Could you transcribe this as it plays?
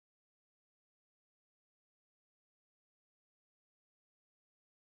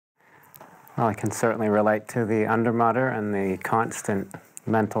Well, I can certainly relate to the undermutter and the constant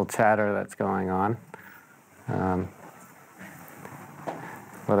mental chatter that's going on.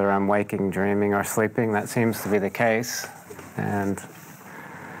 Whether I'm waking, dreaming, or sleeping, that seems to be the case. And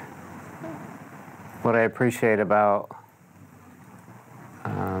what I appreciate about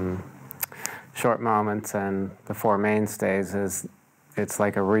short moments and the Four Mainstays is it's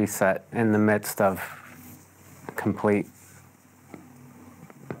like a reset in the midst of complete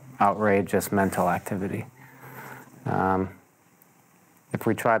outrageous mental activity. If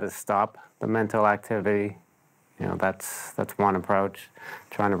we try to stop the mental activity, you know, that's one approach.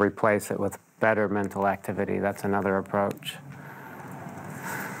 Trying to replace it with better mental activity, that's another approach.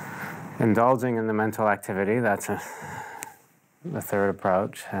 Indulging in the mental activity, that's the third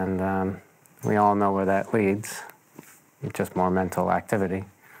approach, and we all know where that leads. It's just more mental activity.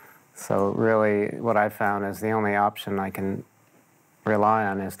 So really, what I found is the only option I can rely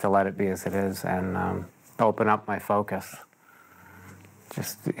on is to let it be as it is and open up my focus.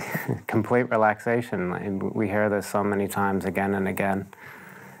 Just complete relaxation. And we hear this so many times again and again.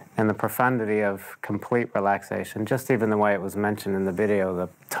 And the profundity of complete relaxation, just even the way it was mentioned in the video, the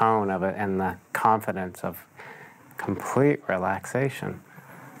tone of it and the confidence of complete relaxation,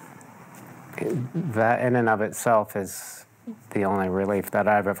 that in and of itself is the only relief that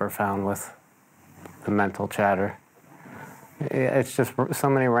I've ever found with the mental chatter. It's just so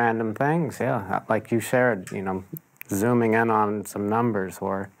many random things, yeah. Like you shared, you know, zooming in on some numbers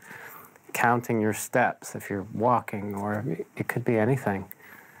or counting your steps if you're walking, or it could be anything.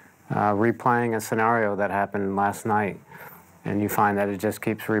 Replaying a scenario that happened last night, and you find that it just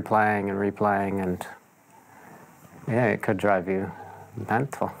keeps replaying and replaying, and yeah, it could drive you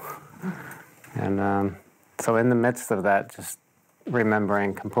mental. And so in the midst of that, just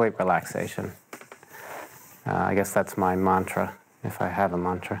remembering complete relaxation. I guess that's my mantra, if I have a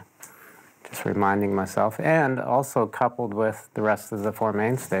mantra. Just reminding myself, and also coupled with the rest of the Four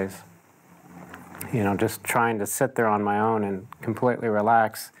Mainstays. You know, just trying to sit there on my own and completely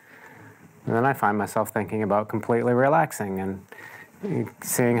relax. And then I find myself thinking about completely relaxing and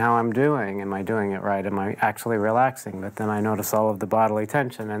seeing how I'm doing. Am I doing it right? Am I actually relaxing? But then I notice all of the bodily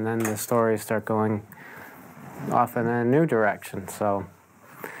tension, and then the stories start going off in a new direction. So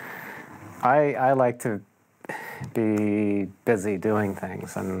I like to be busy doing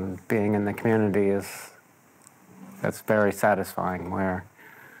things, and being in the community that's very satisfying. Where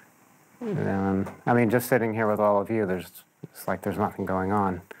I mean, just sitting here with all of you, it's like there's nothing going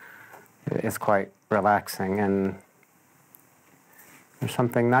on. It's quite relaxing, and there's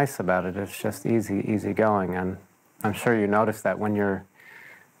something nice about it. It's just easy going, and I'm sure you notice that when you're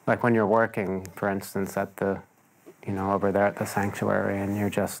working, for instance, at the, you know, over there at the sanctuary, and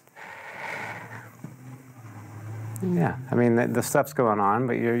you're just, yeah, I mean, the stuff's going on,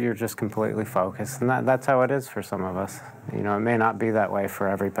 but you're just completely focused, and that's how it is for some of us. You know, it may not be that way for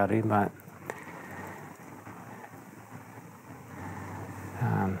everybody, but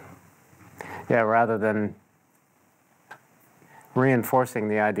yeah, rather than reinforcing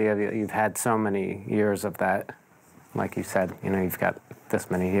the idea that you've had so many years of that, like you said, you know, you've got this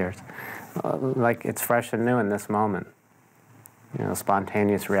many years, like it's fresh and new in this moment. You know,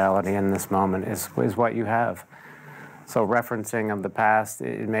 spontaneous reality in this moment is what you have. So referencing of the past,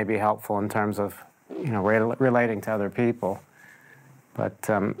 it may be helpful in terms of, you know, relating to other people, but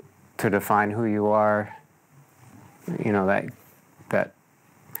to define who you are, you know, that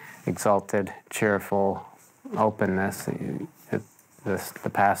exalted, cheerful openness, the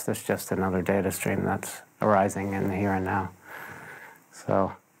past is just another data stream that's arising in the here and now.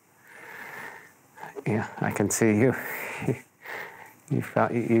 So, yeah, I can see you. You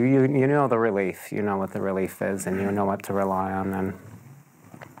know the relief. You know what the relief is, and you know what to rely on,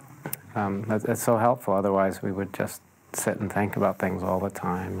 and it's so helpful. Otherwise, we would just sit and think about things all the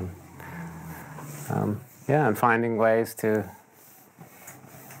time. And, yeah, and finding ways to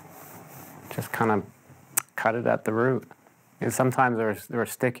just kind of cut it at the root. And sometimes there are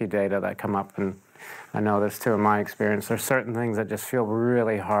sticky data that come up, and I know this too in my experience. There's certain things that just feel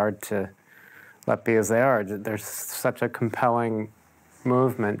really hard to let be as they are. There's such a compelling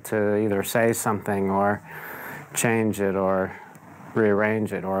movement to either say something or change it or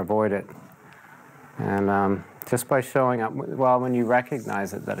rearrange it or avoid it. And just by showing up, well, when you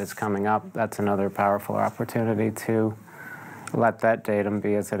recognize it, that it's coming up, that's another powerful opportunity to let that datum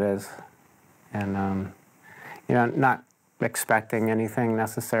be as it is. And, you know, not expecting anything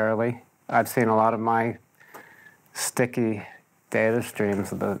necessarily. I've seen a lot of my sticky data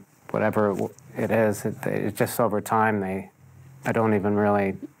streams, whatever it is, it just over time, I don't even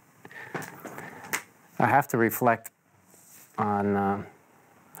really, I have to reflect on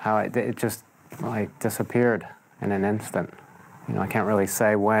how it just like disappeared in an instant. You know, I can't really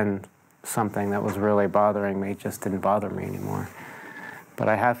say when something that was really bothering me just didn't bother me anymore. But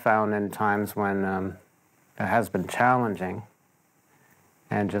I have found in times when it has been challenging,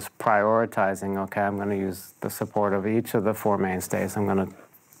 and just prioritizing, okay, I'm going to use the support of each of the four mainstays. I'm going to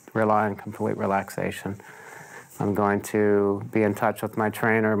rely on complete relaxation. I'm going to be in touch with my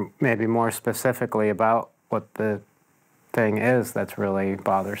trainer, maybe more specifically about what the thing is that's really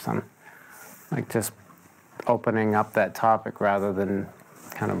bothersome. Like just opening up that topic rather than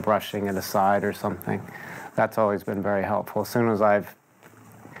kind of brushing it aside or something. That's always been very helpful. As soon as I've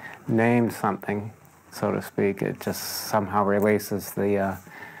named something, so to speak, it just somehow releases the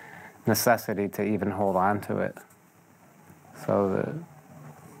necessity to even hold on to it. So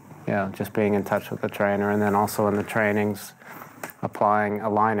just being in touch with the trainer, and then also in the trainings, applying a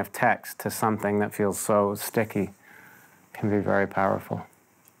line of text to something that feels so sticky can be very powerful.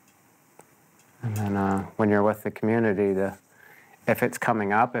 And then when you're with the community, if it's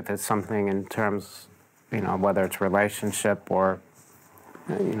coming up, if it's something in terms, whether it's relationship or,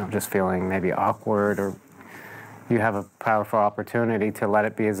 just feeling maybe awkward, or you have a powerful opportunity to let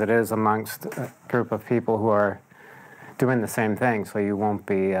it be as it is amongst a group of people who are doing the same thing, so you won't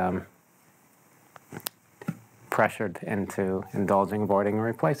be pressured into indulging, avoiding, or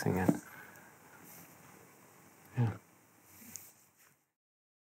replacing it.